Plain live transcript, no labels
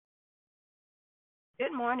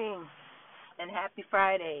Good morning and happy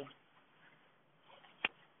Friday.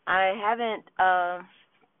 I haven't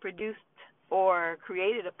produced or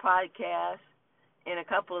created a podcast in a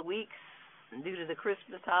couple of weeks due to the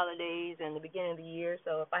Christmas holidays and the beginning of the year.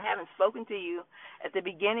 So if I haven't spoken to you since the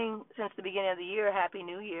beginning of the year, Happy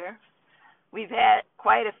New Year. We've had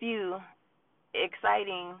quite a few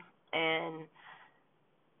exciting and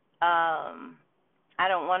I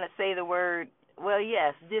don't want to say the word, well,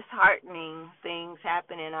 yes, disheartening things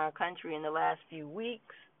happen in our country in the last few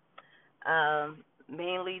weeks.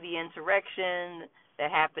 Mainly the insurrection that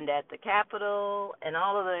happened at the Capitol and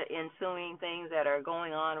all of the ensuing things that are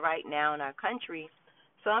going on right now in our country.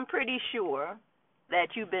 So I'm pretty sure that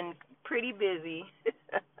you've been pretty busy.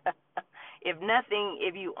 If nothing,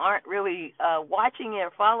 if you aren't really watching it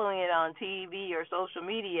or following it on TV or social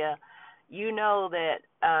media, you know that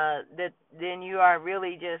then you are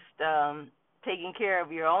really just taking care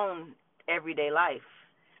of your own everyday life.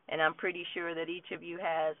 And I'm pretty sure that each of you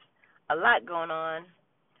has a lot going on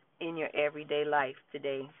in your everyday life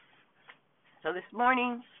today. So this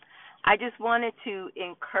morning, I just wanted to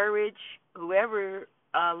encourage whoever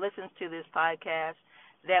listens to this podcast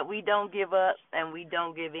that we don't give up and we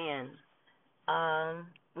don't give in.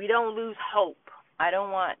 We don't lose hope.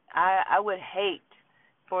 I would hate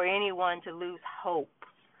for anyone to lose hope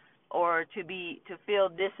or to feel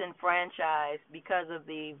disenfranchised because of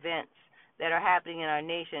the events that are happening in our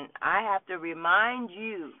nation. I have to remind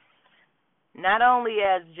you, not only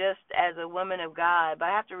as a woman of God, but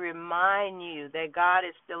I have to remind you that God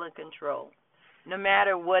is still in control. No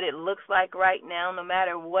matter what it looks like right now, no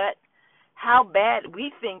matter how bad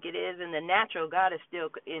we think it is in the natural, God is still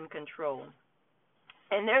in control.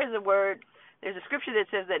 And there's a scripture that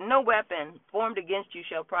says that no weapon formed against you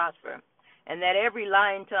shall prosper, and that every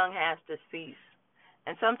lying tongue has to cease.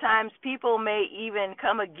 And sometimes people may even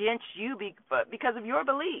come against you because of your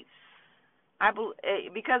beliefs.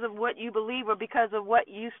 Because of what you believe or because of what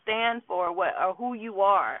you stand for or who you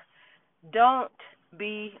are. Don't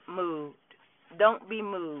be moved. Don't be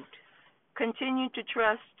moved. Continue to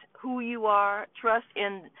trust who you are. Trust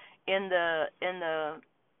in the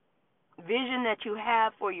vision that you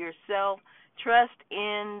have for yourself. Trust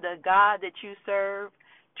in the God that you serve.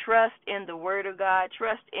 Trust in the Word of God.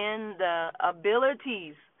 Trust in the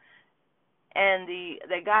abilities and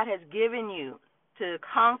that God has given you to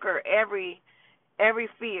conquer every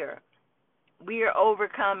fear. We are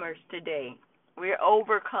overcomers today. We're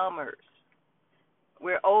overcomers.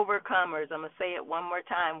 We're overcomers. I'm going to say it one more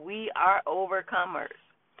time. We are overcomers.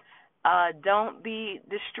 Don't be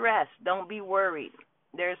distressed. Don't be worried.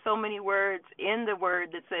 There are so many words in the Word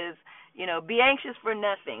that says, be anxious for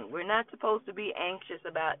nothing. We're not supposed to be anxious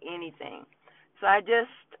about anything. So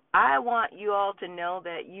I want you all to know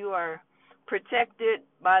that you are protected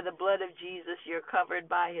by the blood of Jesus. You're covered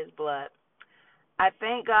by His blood. I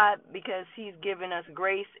thank God because He's given us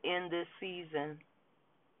grace in this season.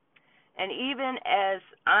 And even as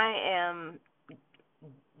I am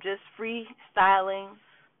just freestyling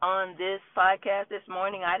on this podcast this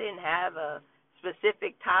morning, I didn't have a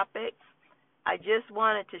specific topic. I just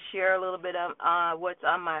wanted to share a little bit of what's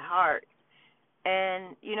on my heart.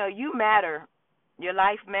 And, you matter. Your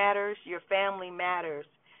life matters. Your family matters.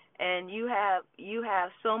 And you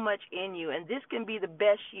have so much in you. And this can be the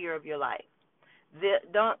best year of your life.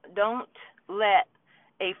 Don't let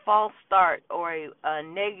a false start or a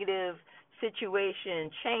negative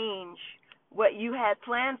situation change what you had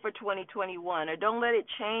planned for 2021, or don't let it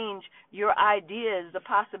change your ideas, the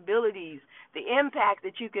possibilities, the impact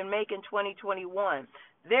that you can make in 2021.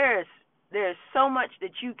 There's so much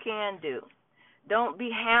that you can do. Don't be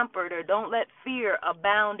hampered or don't let fear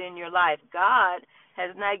abound in your life. God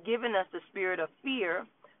has not given us the spirit of fear,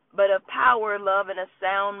 but of power, love, and a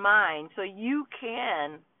sound mind. So you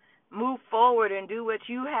can move forward and do what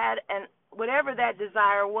you had and whatever that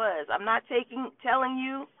desire was. I'm not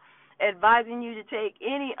advising you to take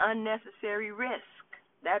any unnecessary risk.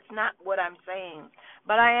 That's not what I'm saying.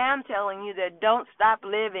 But I am telling you that don't stop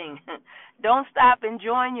living. Don't stop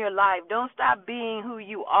enjoying your life. Don't stop being who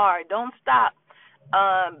you are. Don't stop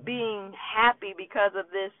being happy because of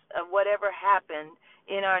whatever happened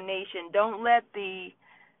in our nation. Don't let the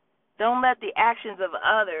actions of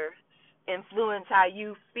others influence how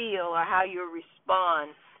you feel or how you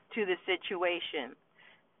respond to the situation.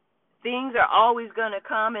 Things are always going to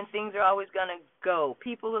come and things are always going to go.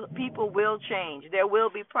 People will change. There will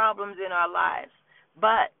be problems in our lives,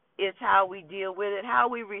 but it's how we deal with it, how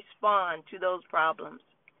we respond to those problems.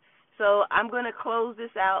 So I'm going to close this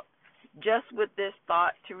out just with this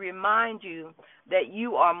thought to remind you that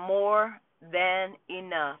you are more than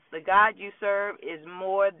enough. The God you serve is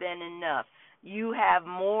more than enough. You have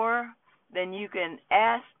more than you can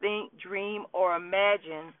ask, think, dream, or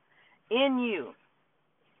imagine in you,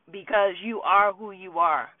 because you are who you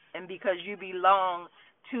are, and because you belong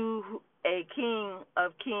to a King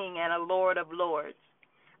of Kings and a Lord of Lords.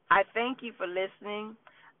 I thank you for listening.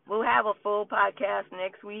 We'll have a full podcast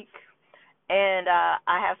next week, and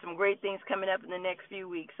I have some great things coming up in the next few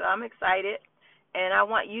weeks. So I'm excited, and I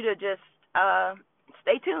want you to just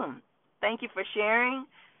stay tuned. Thank you for sharing.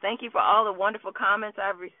 Thank you for all the wonderful comments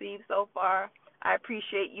I've received so far. I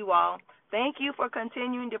appreciate you all. Thank you for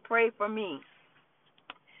continuing to pray for me,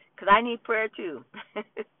 because I need prayer too.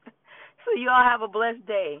 So you all have a blessed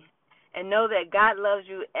day, and know that God loves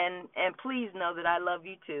you, and please know that I love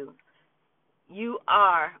you too. You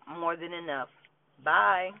are more than enough.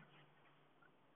 Bye.